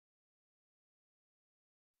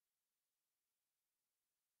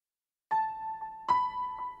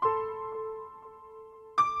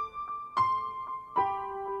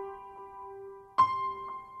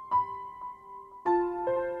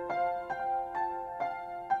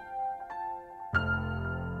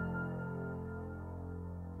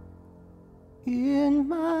in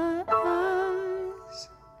my eyes,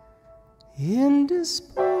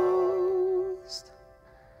 indisposed,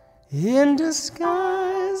 in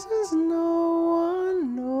disguises no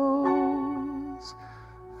one knows,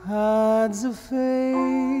 hides a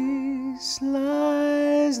face,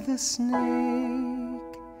 lies the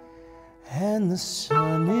snake, and the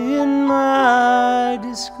sun in my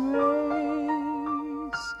disgrace.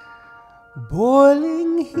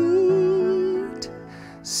 Boiling heat,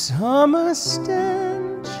 summer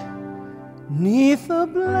stench, 'neath the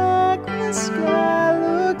black the sky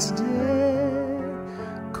looks dead.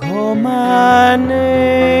 Call my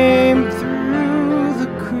name through the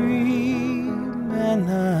cream, and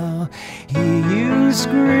I'll hear you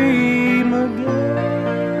scream again.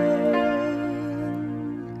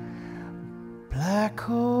 Black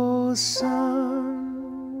hole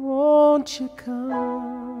sun, won't you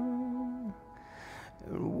come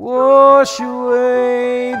and wash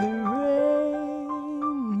away the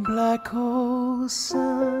rain? Black hole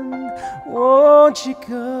sun, won't you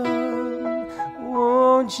come?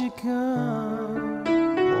 Won't you come?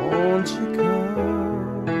 Won't you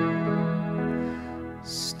come?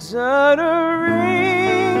 Stuttering,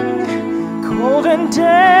 cold and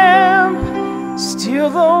damp, still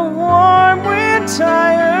the warm, we're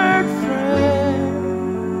tired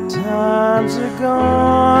friend. Times are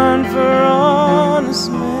gone for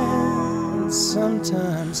honest men, and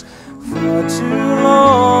sometimes far too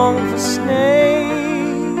long for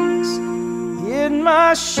snakes. In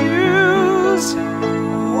my shoes,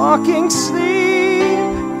 walking sleep,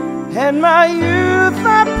 and my youth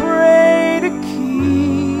I pray to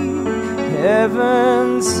keep.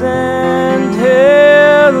 Heaven send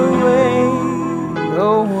hell away,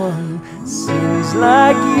 no one sings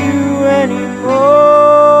like you anymore.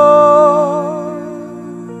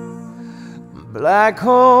 Black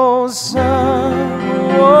hole sun,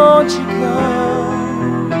 won't you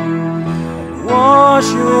come and wash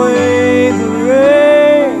away the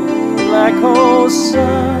rain? Black hole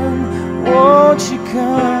sun, won't you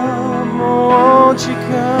come? Won't you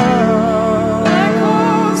come? Black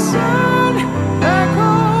hole sun,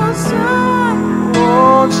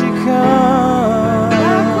 won't you come?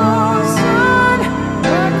 Black hole sun,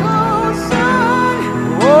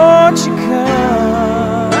 won't you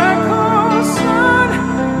come? Black hole sun,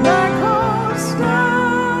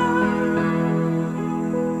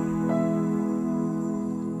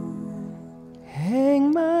 hang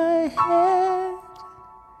my head,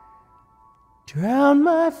 drown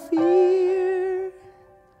my fear,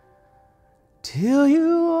 till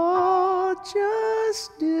you all just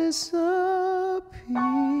disappear.